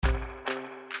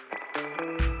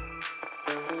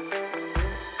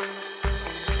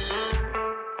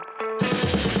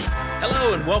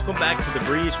Hello and welcome back to The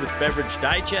Breeze with Beverage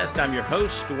Digest. I'm your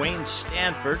host, Duane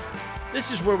Stanford. This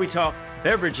is where we talk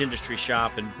beverage industry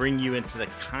shop and bring you into the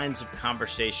kinds of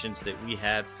conversations that we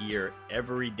have here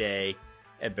every day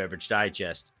at Beverage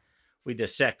Digest. We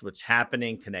dissect what's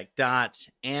happening, connect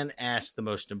dots, and ask the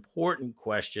most important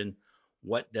question,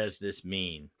 what does this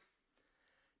mean?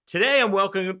 Today I'm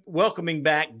welcoming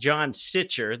back John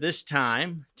Sicher, this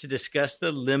time to discuss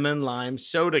the lemon lime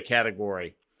soda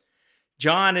category.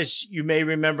 John, as you may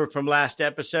remember from last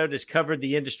episode, has covered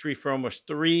the industry for almost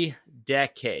 3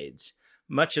 decades,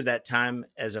 much of that time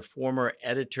as a former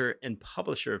editor and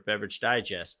publisher of Beverage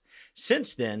Digest.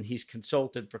 Since then, he's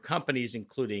consulted for companies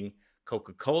including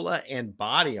Coca-Cola and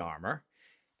Body Armor,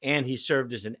 and he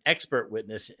served as an expert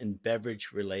witness in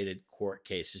beverage-related court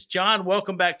cases. John,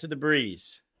 welcome back to The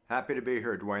Breeze. Happy to be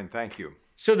here, Duane. Thank you.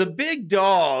 So the big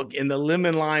dog in the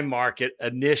lemon lime market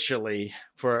initially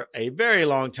for a very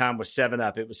long time was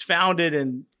 7-Up. It was founded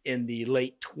in the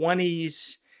late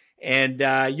 20s. And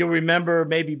you'll remember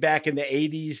maybe back in the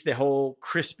 80s, the whole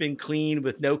crisp and clean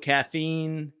with no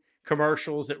caffeine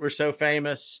commercials that were so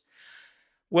famous.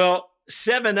 Well,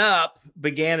 7-Up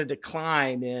began a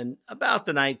decline in about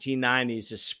the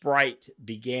 1990s as Sprite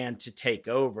began to take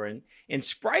over. And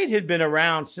Sprite had been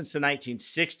around since the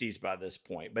 1960s by this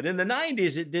point. But in the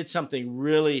 90s, it did something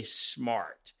really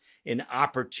smart and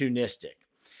opportunistic.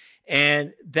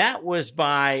 And that was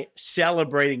by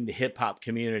celebrating the hip hop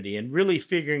community and really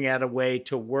figuring out a way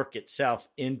to work itself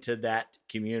into that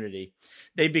community.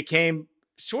 They became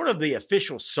sort of the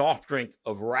official soft drink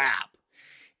of rap.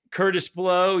 Curtis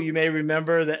Blow, you may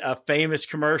remember a famous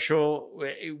commercial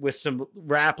with some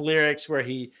rap lyrics where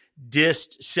he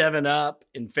dissed 7-Up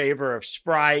in favor of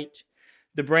Sprite.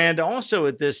 The brand also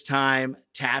at this time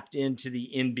tapped into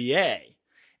the NBA.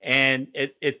 And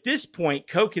at this point,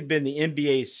 Coke had been the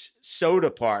NBA's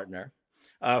soda partner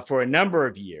for a number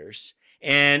of years.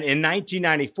 And in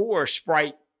 1994,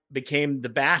 Sprite became the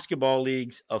basketball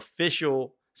league's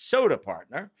official soda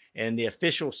partner and the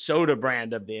official soda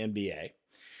brand of the NBA.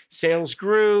 Sales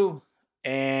grew,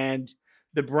 and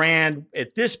the brand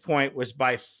at this point was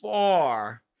by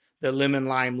far the lemon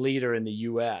lime leader in the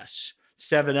U.S.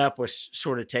 7-Up was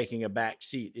sort of taking a back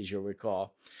seat, as you'll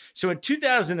recall. So in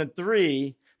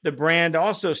 2003, the brand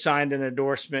also signed an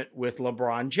endorsement with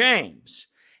LeBron James.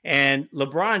 And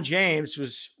LeBron James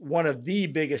was one of the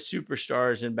biggest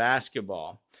superstars in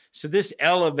basketball. So this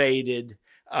elevated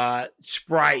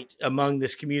Sprite among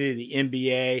this community, the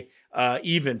NBA,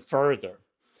 even further.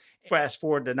 Fast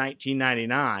forward to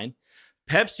 1999,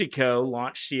 PepsiCo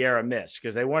launched Sierra Mist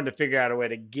because they wanted to figure out a way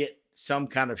to get some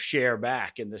kind of share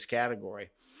back in this category.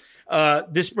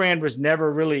 This brand was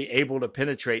never really able to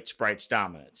penetrate Sprite's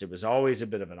dominance. It was always a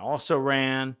bit of an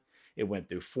also-ran. It went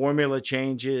through formula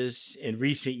changes. In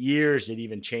recent years, it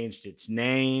even changed its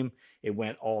name. It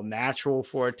went all natural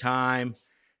for a time.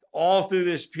 All through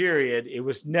this period, it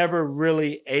was never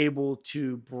really able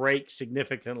to break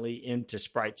significantly into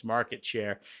Sprite's market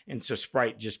share. And so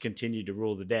Sprite just continued to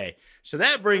rule the day. So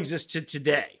that brings us to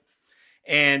today.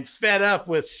 And fed up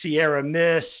with Sierra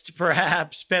Mist,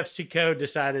 perhaps, PepsiCo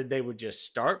decided they would just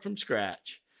start from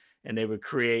scratch and they would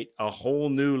create a whole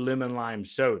new lemon lime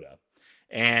soda.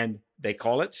 And they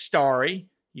call it Starry.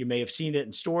 You may have seen it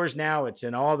in stores now. It's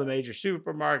in all the major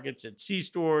supermarkets, at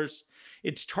C-stores.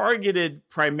 It's targeted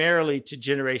primarily to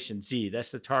Generation Z.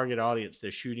 That's the target audience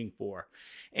they're shooting for.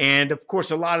 And of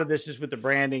course, a lot of this is with the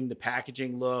branding, the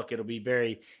packaging look. It'll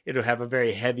have a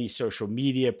very heavy social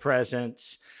media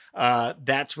presence.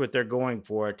 That's what they're going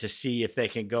for to see if they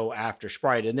can go after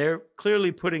Sprite. And they're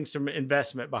clearly putting some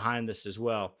investment behind this as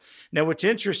well. Now, what's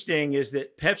interesting is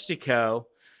that PepsiCo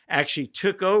actually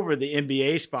took over the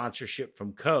NBA sponsorship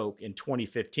from Coke in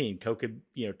 2015. Coke had,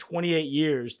 28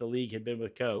 years the league had been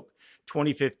with Coke.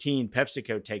 2015,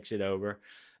 PepsiCo takes it over.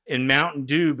 And Mountain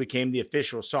Dew became the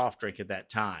official soft drink at that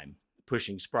time,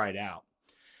 pushing Sprite out.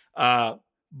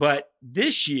 But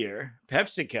this year,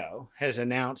 PepsiCo has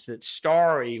announced that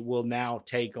Starry will now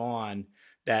take on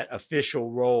that official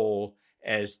role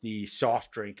as the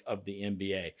soft drink of the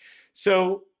NBA.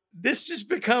 So this has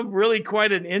become really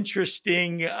quite an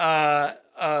interesting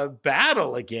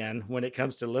battle again when it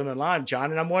comes to lemon lime, John.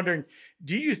 And I'm wondering,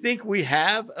 do you think we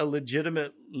have a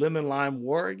legitimate lemon lime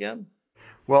war again?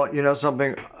 Well,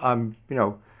 something,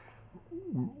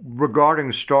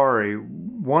 regarding Starry,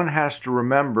 one has to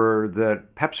remember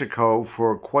that PepsiCo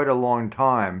for quite a long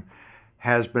time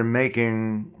has been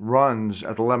making runs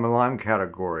at the lemon lime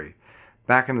category.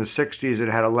 Back in the 60s, it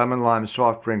had a lemon lime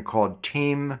soft drink called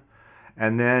Team.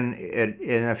 And then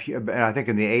I think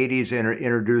in the 80s, it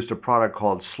introduced a product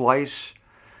called Slice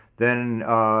Then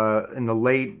in the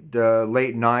late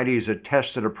 90s, it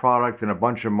tested a product in a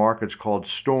bunch of markets called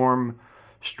Storm.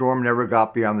 Storm never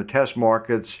got beyond the test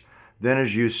markets. Then,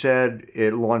 as you said,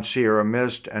 it launched Sierra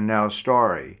Mist and now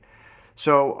Starry.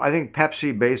 So I think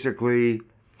Pepsi basically,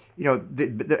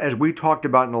 as we talked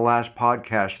about in the last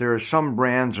podcast, there are some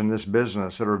brands in this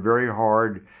business that are very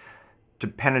hard to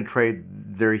penetrate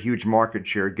their huge market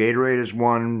share. Gatorade is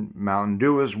one, Mountain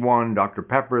Dew is one, Dr.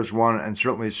 Pepper is one, and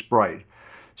certainly Sprite.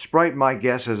 Sprite, my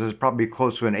guess is probably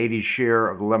close to an 80 share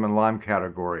of the lemon lime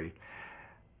category.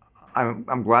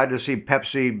 I'm glad to see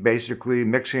Pepsi basically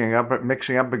mixing up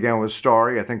again with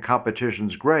Starry. I think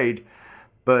competition's great,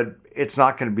 but it's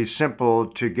not going to be simple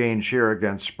to gain share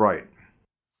against Sprite.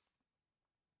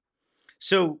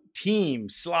 So Team,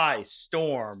 Slice,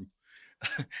 Storm,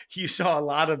 you saw a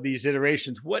lot of these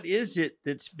iterations. What is it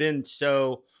that's been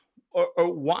so,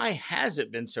 or why has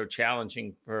it been so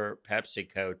challenging for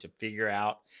PepsiCo to figure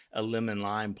out a lemon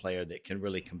lime player that can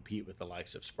really compete with the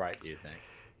likes of Sprite, do you think?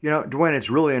 Duane, it's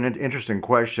really an interesting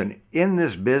question. In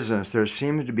this business, there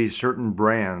seems to be certain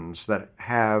brands that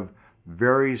have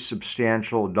very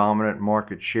substantial dominant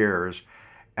market shares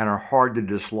and are hard to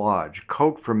dislodge.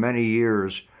 Coke, for many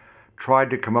years, tried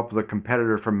to come up with a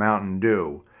competitor for Mountain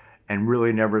Dew and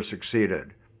really never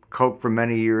succeeded. Coke, for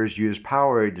many years, used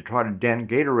Powerade to try to dent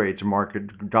Gatorade's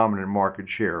dominant market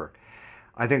share.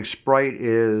 I think Sprite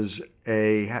has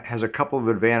a couple of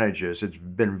advantages. It's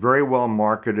been very well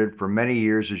marketed for many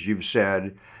years, as you've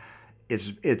said. It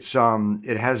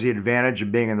has the advantage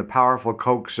of being in the powerful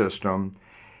Coke system.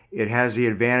 It has the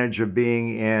advantage of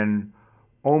being in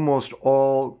almost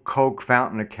all Coke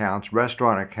fountain accounts,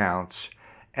 restaurant accounts,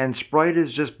 and Sprite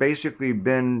has just basically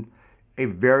been a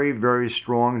very, very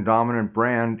strong, dominant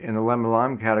brand in the lemon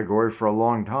lime category for a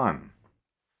long time.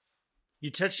 You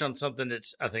touched on something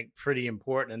that's, I think, pretty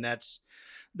important, and that's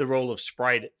the role of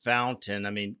Sprite at fountain.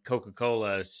 I mean,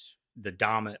 Coca-Cola is the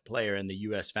dominant player in the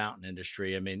U.S. fountain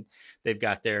industry. I mean, they've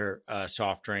got their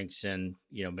soft drinks and,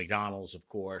 McDonald's, of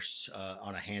course,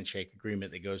 on a handshake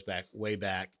agreement that goes back way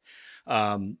back.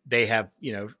 They have,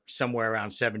 somewhere around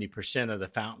 70% of the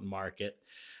fountain market.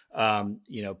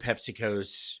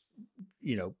 PepsiCo's,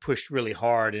 pushed really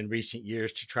hard in recent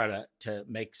years to try to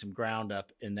make some ground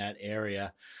up in that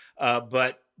area.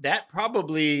 But that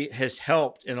probably has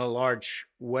helped in a large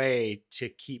way to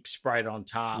keep Sprite on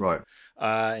top, right?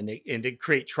 And to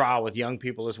create trial with young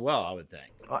people as well, I would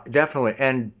think. Definitely.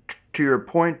 And to your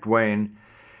point, Duane,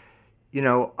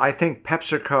 I think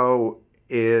PepsiCo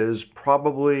is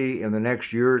probably in the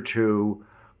next year or two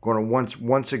going to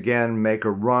once again make a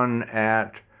run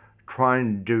at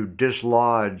trying to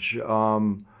dislodge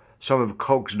some of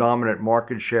Coke's dominant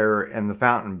market share in the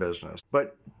fountain business.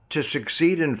 But to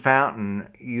succeed in fountain,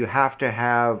 you have to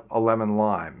have a lemon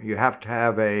lime. You have to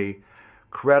have a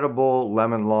credible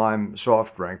lemon lime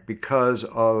soft drink because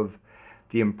of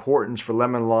the importance for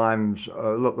lemon lime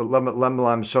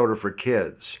soda for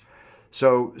kids.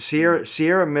 So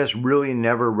Sierra Mist really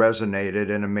never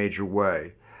resonated in a major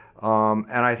way.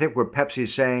 And I think what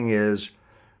Pepsi's saying is,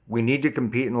 we need to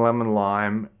compete in lemon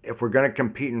lime. If we're going to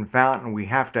compete in fountain, we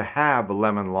have to have a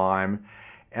lemon lime,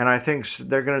 and I think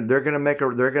they're going to make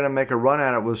a run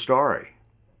at it with Starry.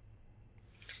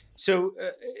 So,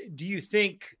 do you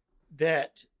think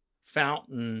that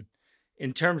fountain,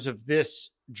 in terms of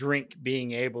this drink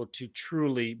being able to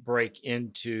truly break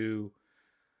into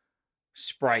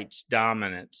Sprite's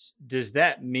dominance, does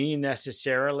that mean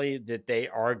necessarily that they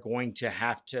are going to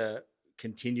have to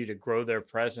continue to grow their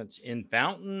presence in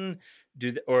fountain?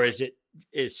 Or is it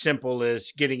as simple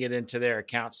as getting it into their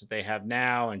accounts that they have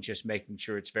now and just making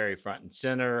sure it's very front and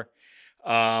center?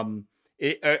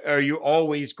 Are you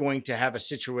always going to have a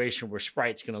situation where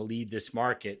Sprite's going to lead this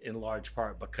market in large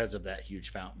part because of that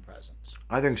huge fountain presence?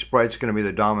 I think Sprite's going to be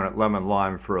the dominant lemon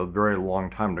lime for a very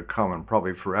long time to come, and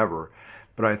probably forever.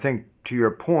 But I think, to your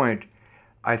point,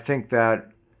 I think that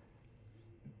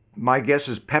my guess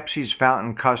is Pepsi's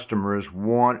fountain customers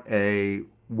want a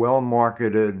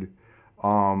well-marketed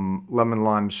lemon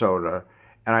lime soda.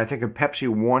 And I think if Pepsi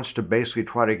wants to basically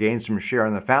try to gain some share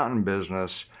in the fountain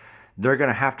business, they're going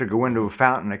to have to go into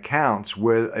fountain accounts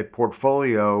with a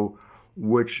portfolio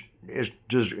which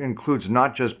includes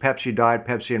not just Pepsi, Diet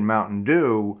Pepsi, and Mountain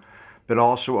Dew, but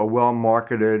also a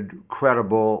well-marketed,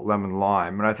 credible lemon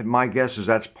lime. And I think my guess is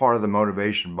that's part of the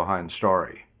motivation behind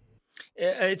Starry.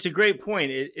 It's a great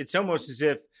point. It's almost as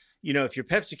if, if you're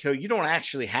PepsiCo, you don't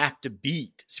actually have to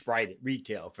beat Sprite at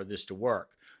retail for this to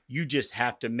work. You just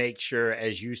have to make sure,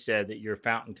 as you said, that your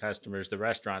fountain customers, the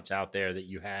restaurants out there that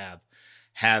you have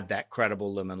that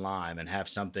credible lemon lime and have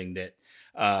something that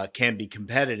can be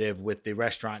competitive with the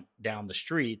restaurant down the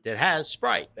street that has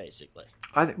Sprite, basically.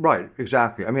 Right,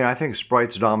 exactly. I mean, I think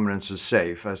Sprite's dominance is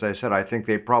safe. As I said, I think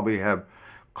they probably have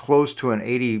close to an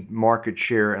 80 market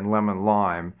share in lemon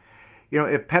lime. You know,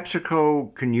 if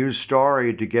PepsiCo can use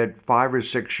Starry to get 5 or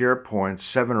 6 share points,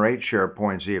 7 or 8 share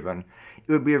points even,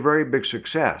 it would be a very big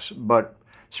success. But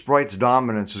Sprite's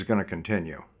dominance is going to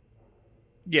continue.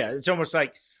 Yeah, it's almost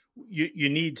like you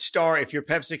need Star. If you're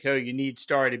PepsiCo, you need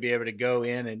Star to be able to go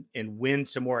in and win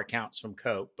some more accounts from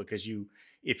Coke, because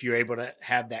if you're able to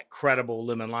have that credible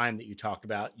lemon lime that you talked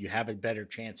about, you have a better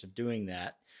chance of doing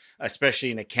that,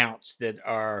 especially in accounts that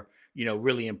are,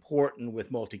 really important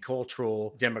with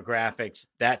multicultural demographics.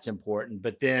 That's important.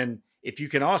 But then if you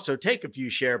can also take a few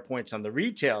share points on the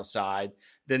retail side,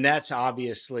 then that's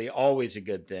obviously always a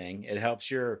good thing. It helps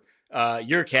your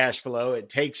cash flow. It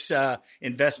takes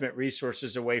investment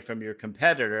resources away from your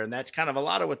competitor. And that's kind of a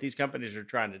lot of what these companies are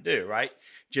trying to do, right?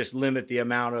 Just limit the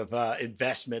amount of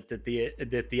investment that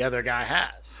the other guy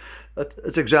has.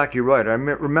 That's exactly right. I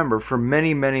remember for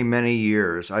many, many, many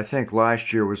years, I think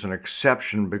last year was an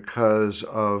exception because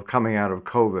of coming out of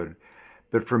COVID.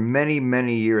 But for many,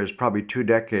 many years, probably 2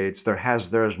 decades, there has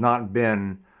not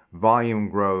been volume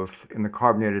growth in the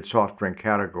carbonated soft drink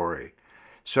category.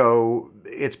 So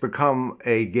it's become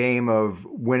a game of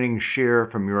winning share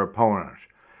from your opponent.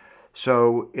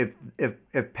 So if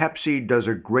Pepsi does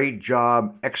a great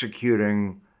job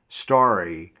executing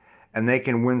Starry and they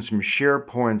can win some share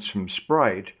points from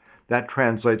Sprite, that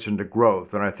translates into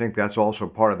growth. And I think that's also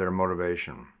part of their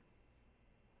motivation.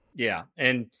 Yeah.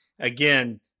 And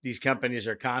again, these companies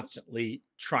are constantly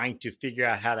trying to figure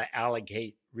out how to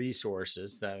allocate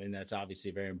resources. I mean, that's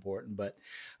obviously very important, but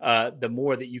the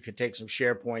more that you could take some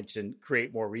share points and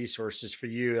create more resources for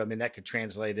you, I mean, that could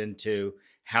translate into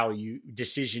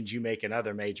decisions you make in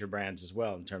other major brands as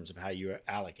well, in terms of how you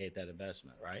allocate that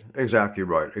investment, right? Exactly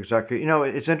right. Exactly. You know,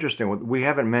 it's interesting.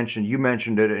 You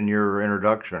mentioned it in your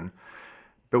introduction,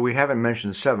 but we haven't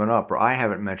mentioned 7-Up, or I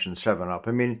haven't mentioned 7-Up.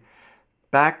 I mean,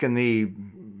 back in the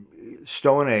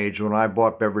Stone Age when I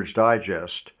bought Beverage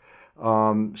Digest,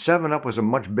 7-Up was a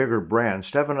much bigger brand.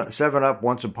 7-Up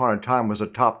once upon a time was a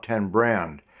top 10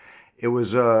 brand. It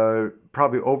was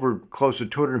probably over close to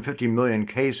 250 million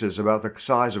cases, about the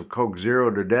size of Coke Zero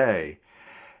today.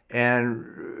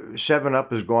 And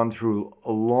 7-Up has gone through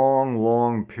a long,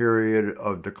 long period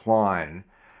of decline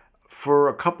for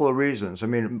a couple of reasons. I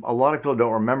mean, a lot of people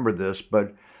don't remember this,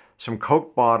 but some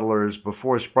Coke bottlers,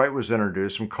 before Sprite was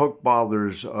introduced, some Coke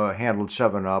bottlers handled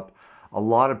 7-Up. A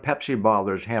lot of Pepsi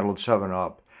bottlers handled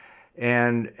 7-Up.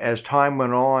 And as time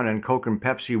went on and Coke and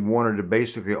Pepsi wanted to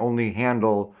basically only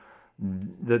handle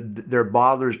their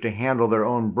bottlers to handle their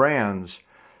own brands,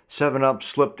 7-Up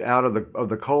slipped out of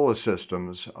the cola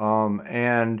systems.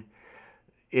 And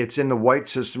it's in the white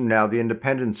system now, the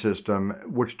independent system,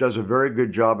 which does a very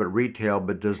good job at retail,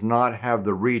 but does not have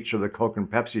the reach of the Coke and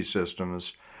Pepsi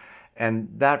systems. And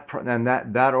that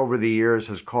over the years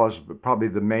has caused, probably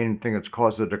the main thing that's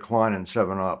caused the decline in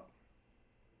 7-Up.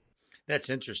 That's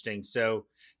interesting. So,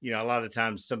 a lot of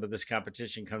times some of this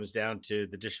competition comes down to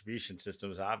the distribution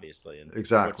systems, obviously, and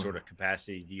exactly. What sort of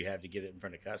capacity do you have to get it in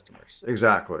front of customers?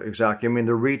 Exactly. I mean,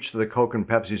 the reach that the Coke and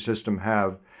Pepsi system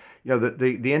have,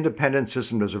 the independent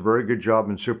system does a very good job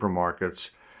in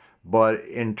supermarkets, but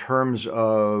in terms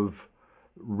of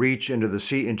reach into the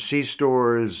C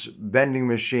stores, vending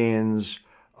machines,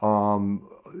 and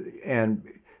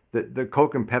the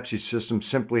Coke and Pepsi systems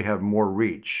simply have more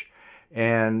reach.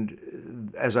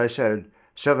 And as I said,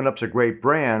 7-Up's a great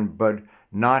brand, but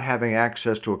not having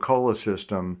access to a cola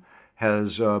system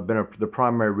has been the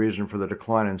primary reason for the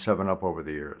decline in 7-Up over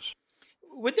the years.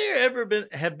 Would there ever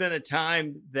have been a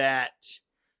time that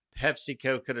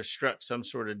PepsiCo could have struck some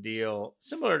sort of deal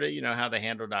similar to, how they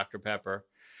handle Dr. Pepper,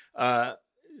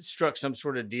 struck some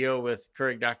sort of deal with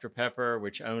Keurig Dr. Pepper,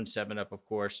 which owns 7-Up, of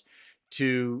course,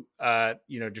 to,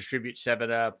 distribute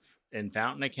 7-Up in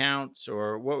fountain accounts?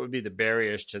 Or what would be the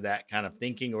barriers to that kind of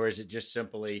thinking? Or is it just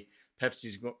simply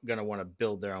Pepsi's going to want to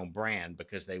build their own brand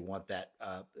because they want that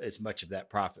as much of that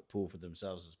profit pool for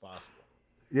themselves as possible?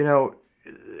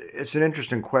 It's an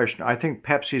interesting question. I think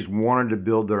Pepsi's wanted to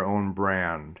build their own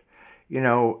brand.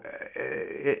 There's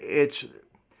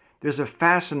a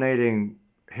fascinating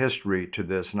history to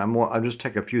this, and I'll just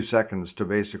take a few seconds to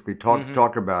basically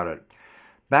talk about it.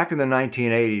 Back in the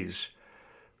 1980s,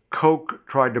 Coke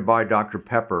tried to buy Dr.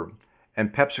 Pepper,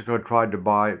 and PepsiCo tried to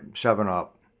buy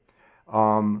 7-Up.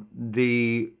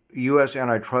 The U.S.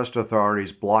 antitrust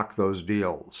authorities blocked those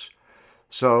deals.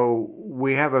 So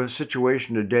we have a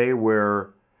situation today where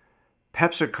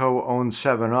PepsiCo owns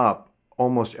 7-Up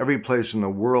almost every place in the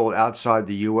world outside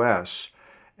the U.S.,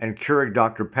 and Keurig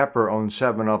Dr. Pepper owns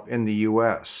 7-Up in the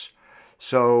U.S.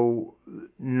 So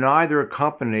neither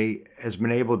company has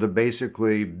been able to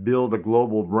basically build a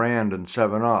global brand in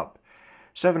 7-Up.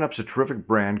 7-Up's a terrific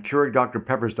brand. Keurig Dr.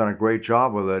 Pepper's done a great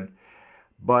job with it,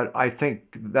 but I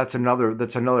think that's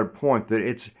another point,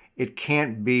 that it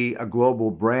can't be a global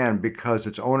brand because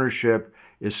its ownership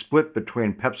is split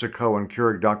between PepsiCo and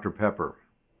Keurig Dr. Pepper.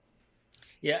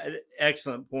 Yeah,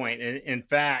 excellent point. And in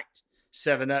fact,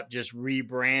 7-Up just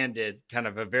rebranded, kind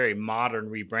of a very modern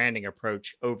rebranding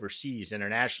approach overseas,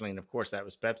 internationally. And of course, that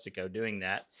was PepsiCo doing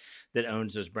that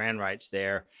owns those brand rights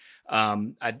there.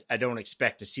 I don't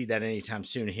expect to see that anytime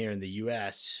soon here in the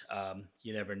U.S.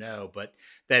 You never know, but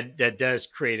that does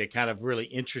create a kind of really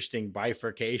interesting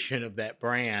bifurcation of that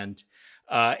brand.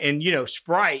 And,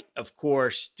 Sprite, of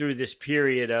course, through this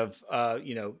period of,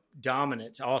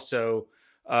 dominance also,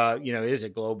 is a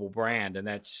global brand. And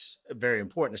that's very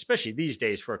important, especially these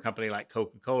days for a company like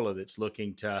Coca-Cola that's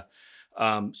looking to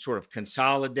sort of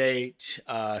consolidate,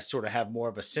 sort of have more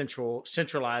of a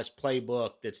centralized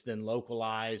playbook that's then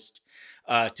localized,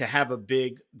 to have a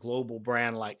big global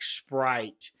brand like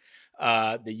Sprite,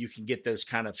 that you can get those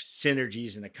kind of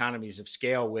synergies and economies of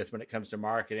scale with when it comes to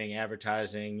marketing,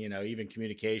 advertising, even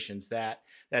communications.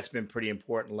 That's been pretty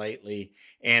important lately.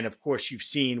 And of course, you've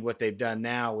seen what they've done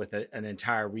now with an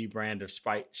entire rebrand of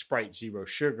Sprite Zero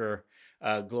Sugar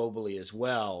globally as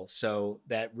well. So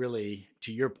that really,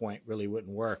 to your point, really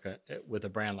wouldn't work with a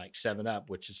brand like 7-Up,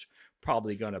 which is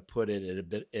probably going to put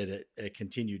it at a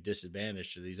continued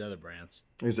disadvantage to these other brands.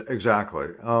 Exactly.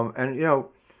 And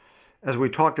as we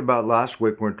talked about last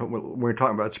week when we were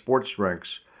talking about sports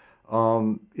drinks,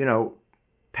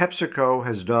 PepsiCo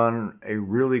has done a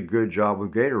really good job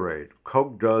with Gatorade.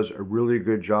 Coke does a really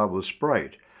good job with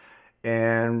Sprite.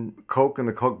 And Coke and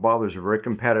the Coke bottlers are very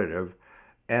competitive.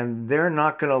 And they're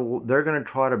going to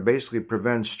try to basically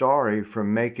prevent Starry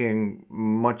from making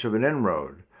much of an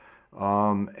inroad.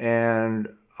 And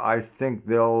I think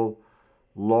they'll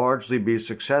largely be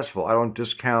successful. I don't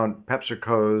discount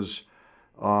PepsiCo's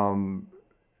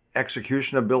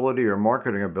execution ability or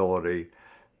marketing ability,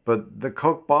 but the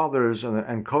Coke bottlers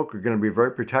and Coke are going to be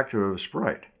very protective of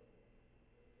Sprite.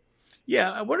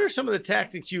 Yeah, what are some of the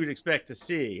tactics you would expect to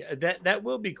see? That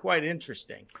will be quite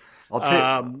interesting.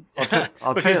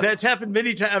 Because that's happened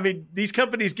many times. I mean, these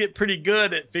companies get pretty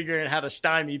good at figuring out how to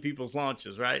stymie people's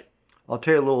launches, right? I'll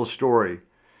tell you a little story.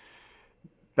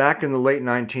 Back in the late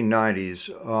 1990s,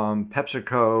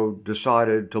 PepsiCo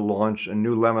decided to launch a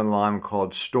new lemon lime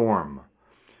called Storm.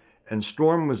 And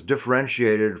Storm was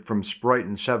differentiated from Sprite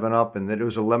and 7-Up in that it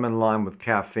was a lemon lime with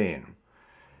caffeine.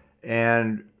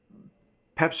 And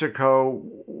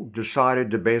PepsiCo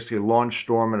decided to basically launch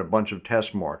Storm in a bunch of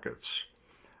test markets.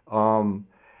 And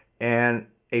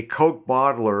a Coke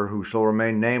bottler who shall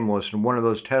remain nameless in one of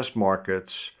those test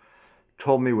markets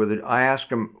told me I asked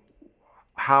him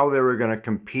how they were going to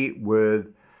compete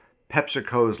with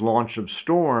PepsiCo's launch of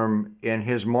Storm in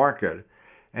his market.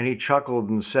 And he chuckled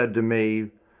and said to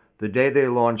me, the day they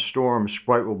launch Storm,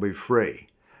 Sprite will be free.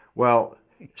 Well,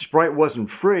 Sprite wasn't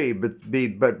free, but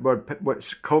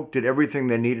what Coke did everything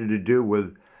they needed to do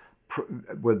with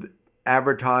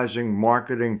advertising,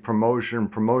 marketing,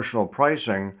 promotional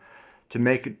pricing to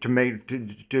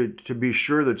be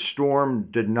sure that Storm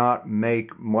did not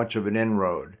make much of an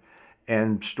inroad.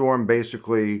 And Storm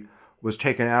basically was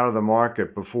taken out of the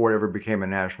market before it ever became a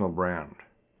national brand.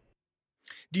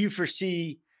 Do you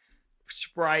foresee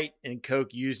Sprite and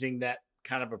Coke using that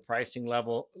kind of a pricing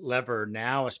lever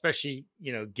now, especially,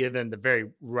 given the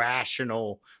very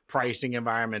rational pricing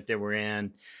environment that we're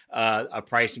in, a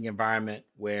pricing environment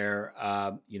where,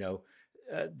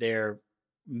 they're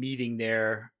meeting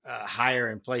their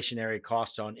higher inflationary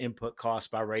costs on input costs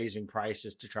by raising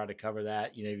prices to try to cover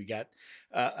that. You got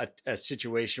a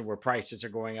situation where prices are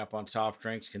going up on soft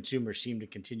drinks. Consumers seem to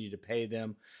continue to pay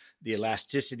them. The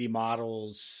elasticity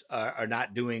models are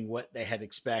not doing what they had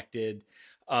expected.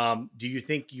 Do you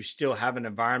think you still have an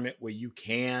environment where you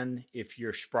can, if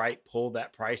you're Sprite, pull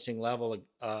that pricing level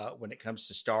when it comes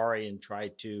to Starry and try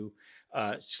to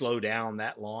slow down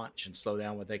that launch and slow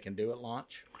down what they can do at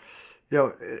launch?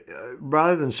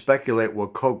 Rather than speculate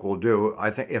what Coke will do,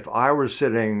 I think if I were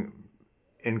sitting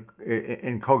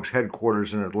in Coke's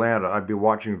headquarters in Atlanta, I'd be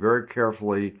watching very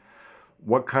carefully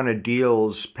what kind of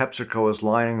deals PepsiCo is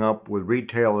lining up with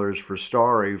retailers for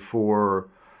Starry for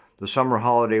the summer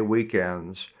holiday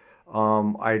weekends.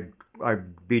 I'd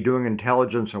be doing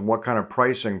intelligence on what kind of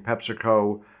pricing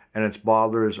PepsiCo and its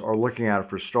bottlers are looking at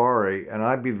for Starry, and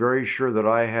I'd be very sure that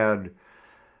I had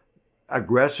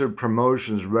aggressive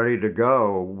promotions ready to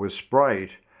go with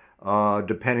Sprite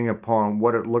depending upon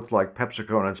what it looked like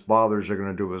PepsiCo and its bottlers are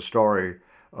going to do with Starry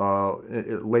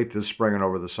late this spring and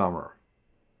over the summer.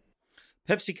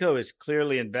 PepsiCo is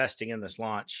clearly investing in this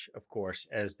launch, of course,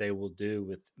 as they will do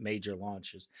with major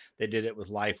launches. They did it with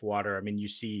Life Water. I mean, you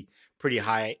see pretty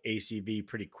high ACV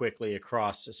pretty quickly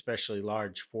across, especially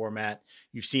large format.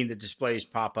 You've seen the displays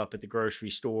pop up at the grocery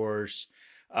stores,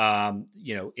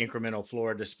 incremental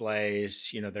floor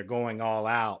displays. They're going all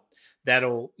out.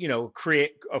 That'll,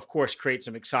 create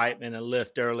some excitement and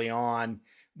lift early on.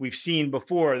 We've seen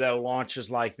before, though, launches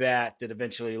like that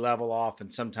eventually level off.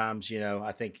 And sometimes,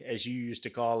 I think, as you used to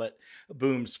call it,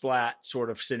 boom splat sort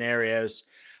of scenarios.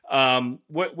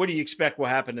 What do you expect will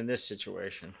happen in this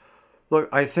situation? Look,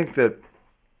 I think to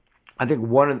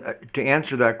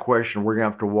answer that question, we're going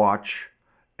to have to watch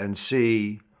and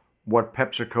see what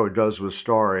PepsiCo does with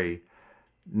Starry,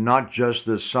 not just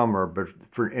this summer, but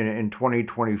in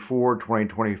 2024,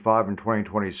 2025, and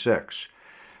 2026.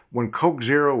 When Coke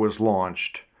Zero was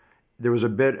launched, there was a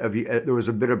bit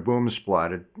of boom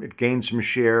splat. It gained some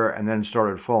share and then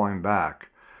started falling back.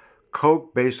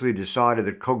 Coke basically decided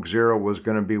that Coke Zero was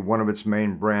going to be one of its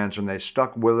main brands, and they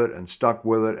stuck with it and stuck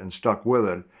with it and stuck with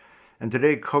it. And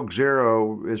today, Coke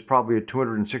Zero is probably a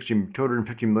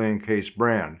 250 million case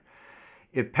brand.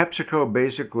 If PepsiCo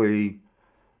basically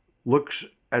looks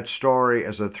at Starry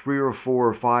as a 3 or 4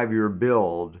 or 5 year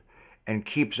build and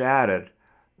keeps at it,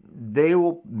 they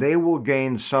will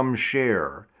gain some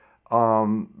share,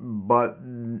 but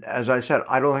as I said,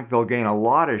 I don't think they'll gain a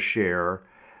lot of share.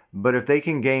 But if they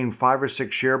can gain 5 or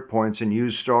 6 share points and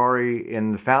use Starry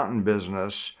in the fountain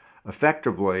business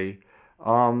effectively,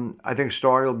 I think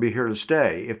Starry will be here to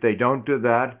stay. If they don't do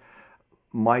that,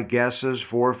 my guess is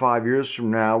 4 or 5 years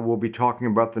from now we'll be talking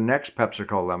about the next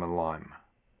PepsiCo Lemon Lime.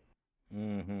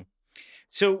 Mm-hmm.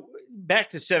 So back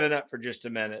to 7-Up for just a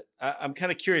minute. I'm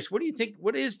kind of curious. What do you think?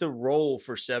 What is the role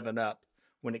for 7-Up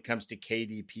when it comes to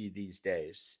KDP these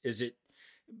days? Is it,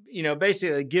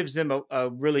 basically it gives them a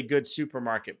really good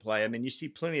supermarket play. I mean, you see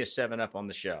plenty of 7-Up on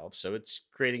the shelf, so it's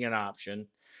creating an option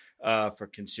for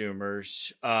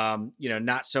consumers.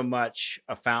 Not so much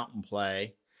a fountain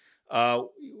play.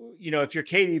 If you're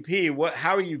KDP,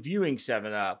 how are you viewing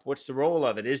 7-Up? What's the role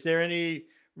of it? Is there any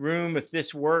room, if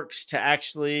this works, to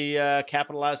actually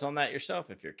capitalize on that yourself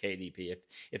if you're KDP?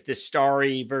 If this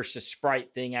Starry versus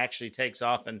Sprite thing actually takes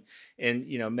off and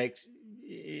makes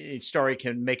Starry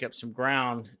can make up some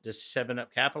ground, does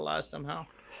 7-Up capitalize somehow?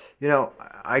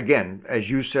 Again, as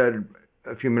you said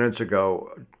a few minutes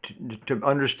ago, to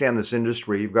understand this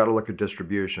industry, you've got to look at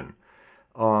distribution.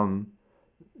 Keurig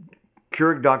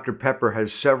Dr. Pepper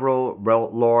has several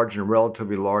large and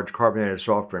relatively large carbonated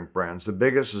soft drink brands. The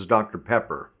biggest is Dr.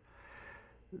 Pepper.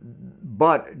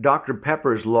 But Dr.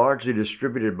 Pepper is largely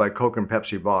distributed by Coke and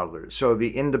Pepsi bottlers. So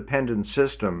the independent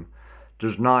system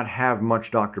does not have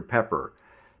much Dr. Pepper.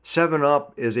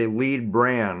 7-Up is a lead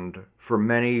brand for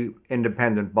many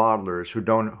independent bottlers who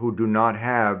do not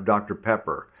have Dr.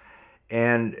 Pepper.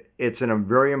 And it's a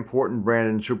very important brand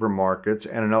in supermarkets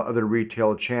and in other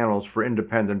retail channels for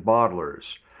independent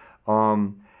bottlers.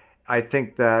 I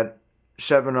think that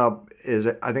 7-Up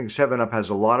has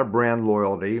a lot of brand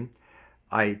loyalty.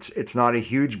 It's not a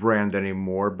huge brand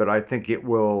anymore, but I think it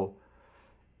will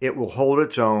hold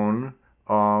its own.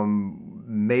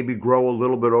 Maybe grow a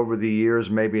little bit over the years,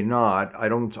 maybe not. I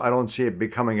don't see it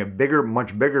becoming a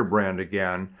much bigger brand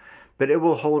again. But it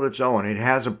will hold its own. It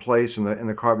has a place in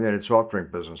the carbonated soft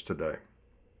drink business today.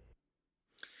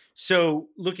 So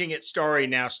looking at Starry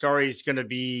now, Starry is going to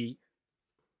be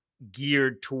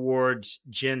geared towards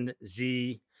Gen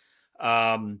Z.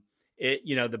 The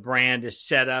brand is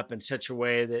set up in such a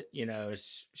way that,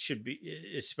 is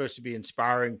supposed to be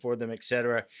inspiring for them, et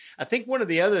cetera. I think one of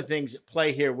the other things at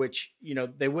play here, which,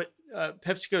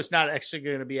 PepsiCo is not actually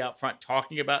going to be out front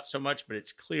talking about so much, but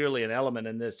it's clearly an element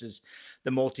in this, is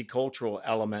the multicultural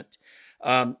element.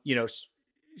 PepsiCo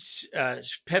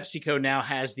now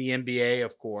has the MBA,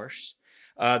 of course.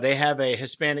 They have a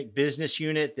Hispanic business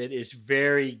unit that is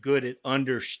very good at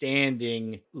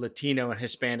understanding Latino and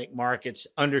Hispanic markets,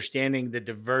 understanding the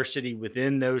diversity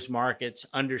within those markets,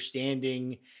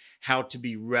 understanding how to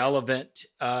be relevant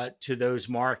to those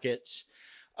markets.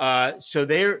 So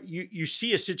there you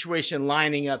see a situation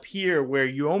lining up here where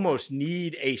you almost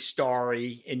need a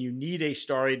Starry, and you need a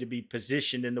Starry to be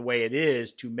positioned in the way it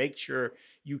is to make sure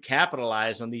you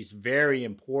capitalize on these very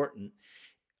important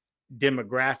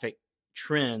demographic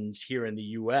trends here in the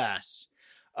U.S.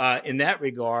 In that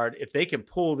regard, if they can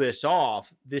pull this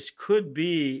off, this could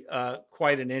be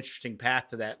quite an interesting path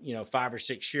to that, 5 or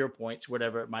 6 share points,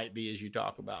 whatever it might be, as you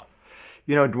talk about.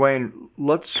 Duane,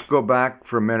 let's go back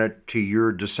for a minute to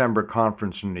your December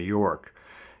conference in New York.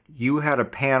 You had a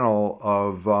panel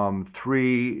of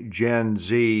 3 Gen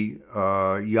Z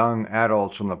young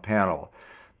adults on the panel.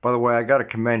 By the way, I got to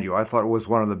commend you. I thought it was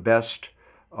one of the best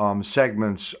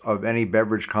segments of any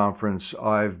beverage conference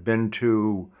I've been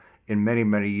to in many,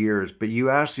 many years. But you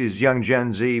asked these young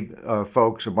Gen Z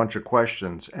folks a bunch of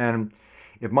questions. And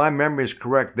if my memory is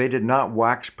correct, they did not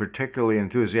wax particularly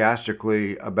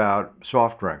enthusiastically about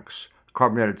soft drinks,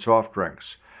 carbonated soft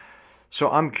drinks. So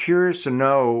I'm curious to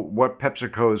know what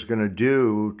PepsiCo is going to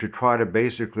do to try to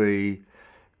basically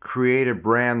create a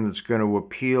brand that's going to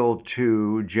appeal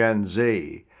to Gen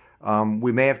Z.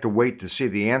 We may have to wait to see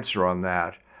the answer on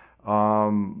that,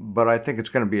 but I think it's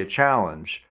going to be a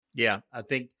challenge. Yeah, I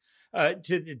think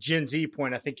to the Gen Z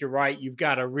point, I think you're right. You've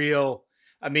got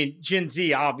Gen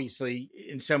Z, obviously,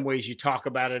 in some ways you talk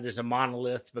about it as a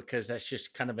monolith because that's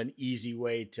just kind of an easy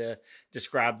way to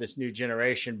describe this new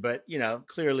generation. But,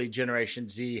 clearly Generation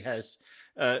Z has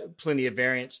plenty of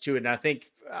variants to it. And I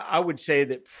think I would say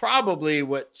that probably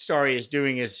what Starry is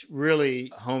doing is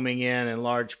really homing in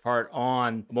large part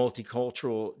on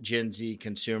multicultural Gen Z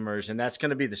consumers. And that's going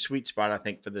to be the sweet spot, I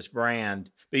think, for this brand.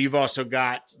 But they've got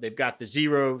the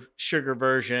zero sugar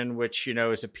version, which,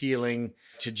 is appealing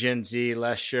to Gen Z,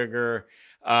 less sugar.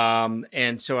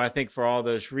 And so I think for all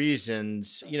those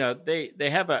reasons, they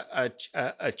have a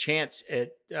chance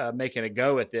at making a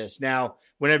go at this. Now,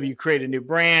 whenever you create a new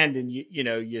brand and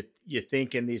you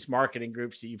think in these marketing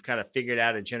groups that you've kind of figured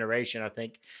out a generation, I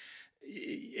think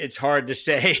it's hard to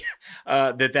say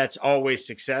that that's always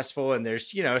successful. And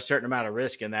there's, a certain amount of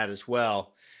risk in that as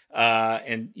well.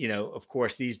 Of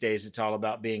course, these days it's all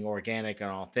about being organic and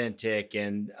authentic,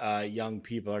 and young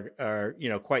people are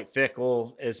quite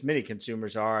fickle, as many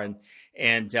consumers are.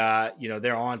 And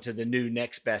they're on to the new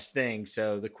next best thing.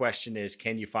 So the question is,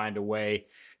 can you find a way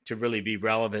to really be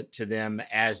relevant to them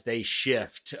as they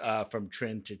shift from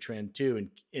trend to trend too?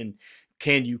 And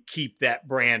can you keep that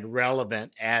brand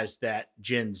relevant as that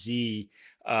Gen Z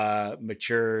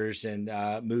matures and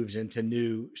moves into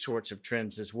new sorts of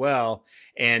trends as well?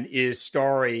 And does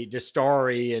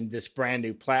Starry and this brand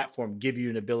new platform give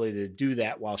you an ability to do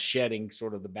that while shedding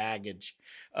sort of the baggage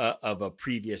of a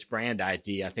previous brand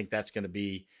ID? I think that's going to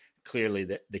be clearly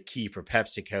the key for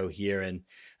PepsiCo here. And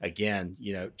again,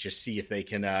 just see if they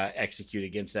can execute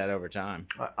against that over time.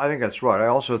 I think that's right. I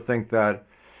also think that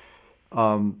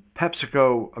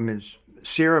PepsiCo,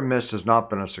 Sierra Mist has not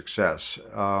been a success.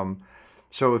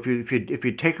 So if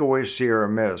you take away Sierra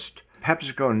Mist,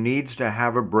 PepsiCo needs to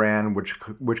have a brand which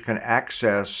can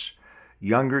access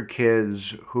younger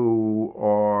kids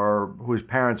whose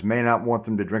parents may not want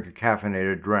them to drink a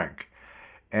caffeinated drink.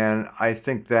 And I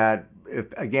think that if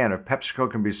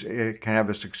PepsiCo can have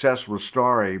a success with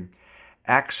Starry,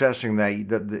 accessing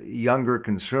the younger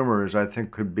consumers, I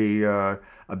think could be a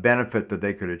benefit that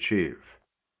they could achieve.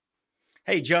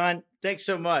 Hey, John, thanks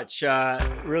so much.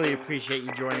 Really appreciate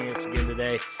you joining us again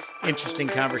today. Interesting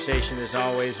conversation as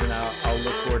always, and I'll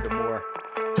look forward to more.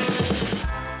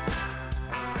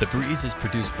 The Breeze is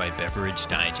produced by Beverage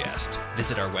Digest.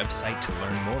 Visit our website to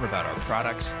learn more about our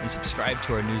products and subscribe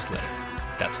to our newsletter.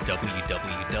 That's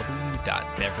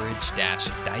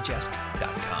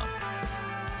www.beverage-digest.com.